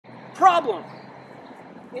problem.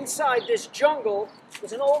 Inside this jungle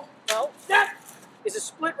is that is a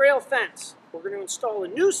split rail fence. We're going to install a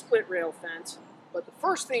new split rail fence, but the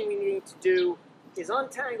first thing we need to do is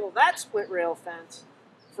untangle that split rail fence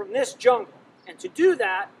from this jungle. And to do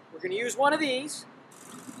that, we're going to use one of these,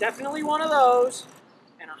 definitely one of those,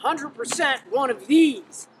 and 100% one of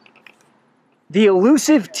these. The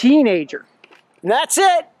elusive teenager. And that's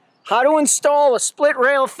it. How to install a split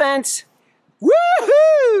rail fence.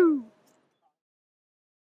 Woohoo!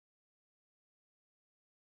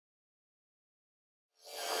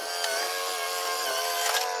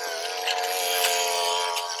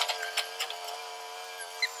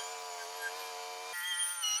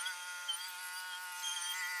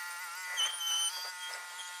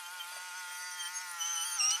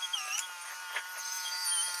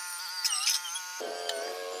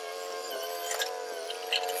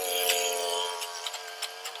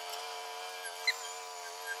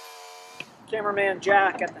 Cameraman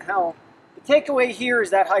Jack at the helm. The takeaway here is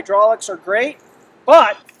that hydraulics are great,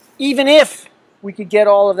 but even if we could get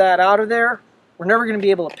all of that out of there, we're never going to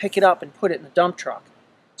be able to pick it up and put it in the dump truck.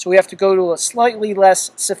 So we have to go to a slightly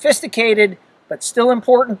less sophisticated, but still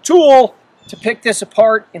important tool to pick this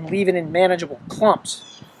apart and leave it in manageable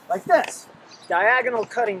clumps. Like this. Diagonal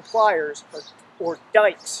cutting pliers, or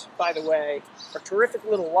dikes, by the way, are terrific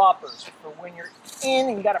little loppers for when you're in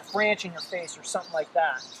and you got a branch in your face or something like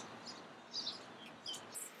that.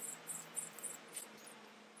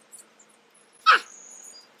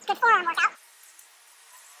 Good forearm workout.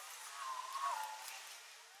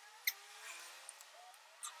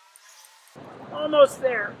 Almost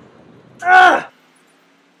there. Ah!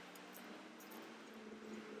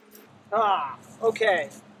 Okay.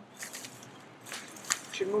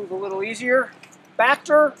 Should move a little easier.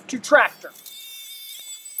 Bacter to tractor.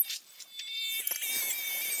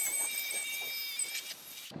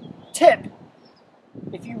 Tip.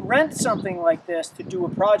 If you rent something like this to do a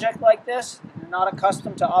project like this, and you're not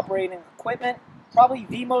accustomed to operating equipment, probably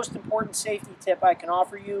the most important safety tip I can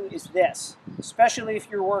offer you is this, especially if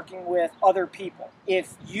you're working with other people.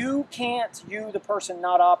 If you, the person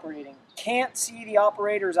not operating, can't see the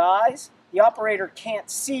operator's eyes, the operator can't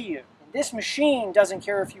see you. And this machine doesn't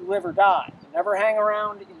care if you live or die. You never hang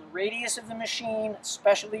around in the radius of the machine,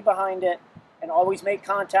 especially behind it, and always make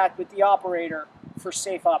contact with the operator for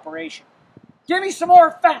safe operation. Give me some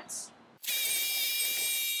more fence!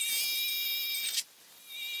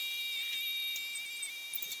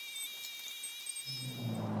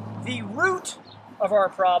 The root of our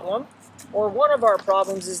problem, or one of our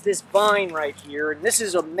problems, is this vine right here, and this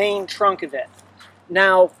is a main trunk of it.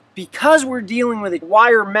 Now, because we're dealing with a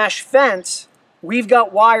wire mesh fence, we've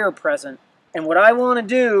got wire present, and what I want to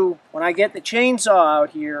do when I get the chainsaw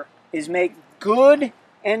out here is make good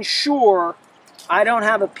and sure I don't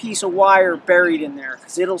have a piece of wire buried in there,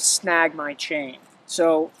 because it'll snag my chain.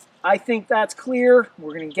 So I think that's clear.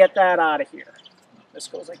 We're going to get that out of here. This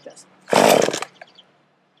goes like this.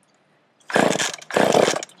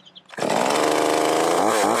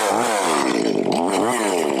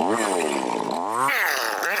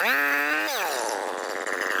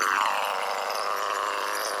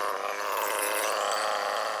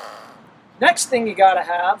 Next thing you gotta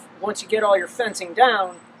have, once you get all your fencing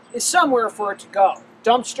down, is somewhere for it to go.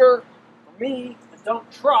 Dumpster, for me, a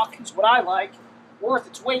dump truck is what I like. Worth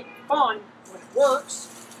its weight in fun when it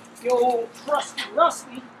works. The old trusty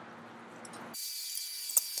rusty.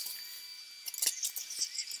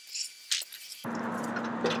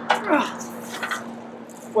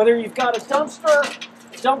 Whether you've got a dumpster,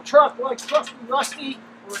 a dump truck like trusty rusty,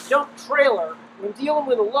 or a dump trailer, when dealing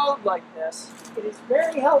with a load like this, it is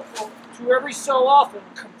very helpful to every so often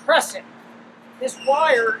compress it. This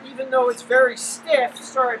wire, even though it's very stiff,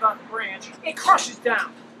 sorry about the branch, it crushes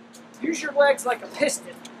down. Use your legs like a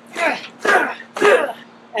piston.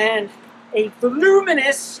 And a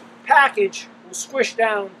voluminous package will squish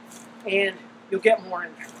down and you'll get more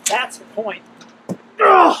in there. That's the point.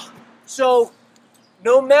 So,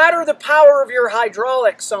 no matter the power of your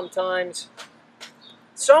hydraulics sometimes,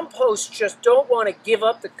 some posts just don't want to give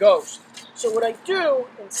up the ghost. So what I do,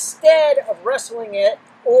 instead of wrestling it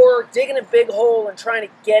or digging a big hole and trying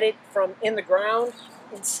to get it from in the ground,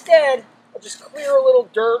 instead I'll just clear a little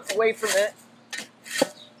dirt away from it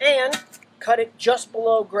and cut it just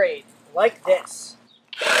below grade, like this.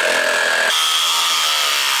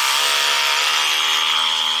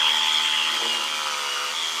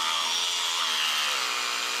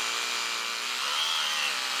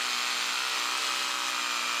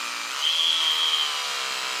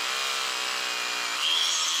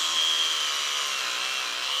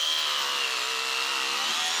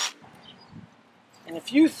 And if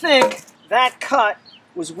If you think that cut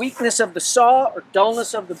was weakness of the saw or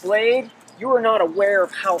dullness of the blade, you are not aware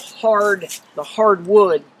of how hard the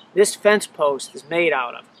hardwood this fence post is made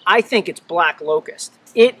out of. I think it's black locust.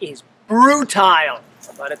 It is brutal,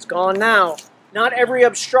 but it's gone now. Not every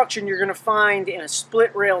obstruction you're going to find in a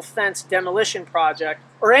split rail fence demolition project,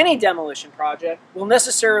 or any demolition project, will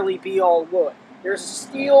necessarily be all wood. There's a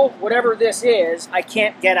steel, whatever this is, I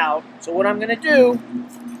can't get out. So what I'm going to do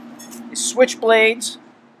is switch blades,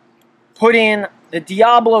 put in the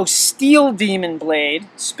Diablo Steel Demon blade,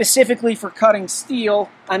 specifically for cutting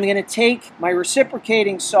steel. I'm going to take my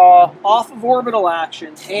reciprocating saw off of orbital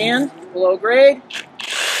action, hand, below grade.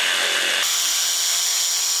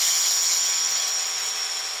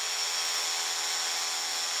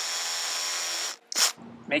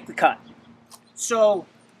 Make the cut. So,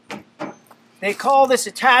 they call this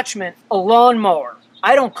attachment a lawnmower.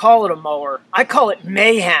 I don't call it a mower. I call it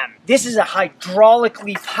mayhem. This is a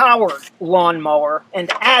hydraulically powered lawnmower,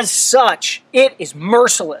 and as such, it is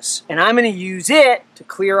merciless. And I'm going to use it to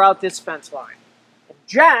clear out this fence line. And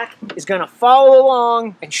Jack is going to follow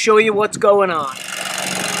along and show you what's going on.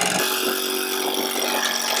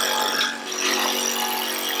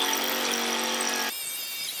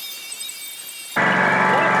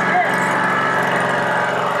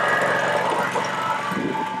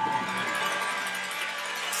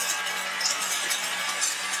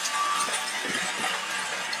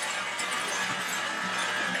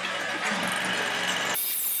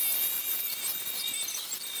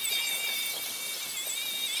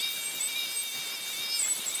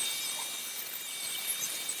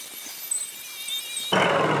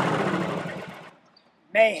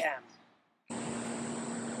 Mayhem.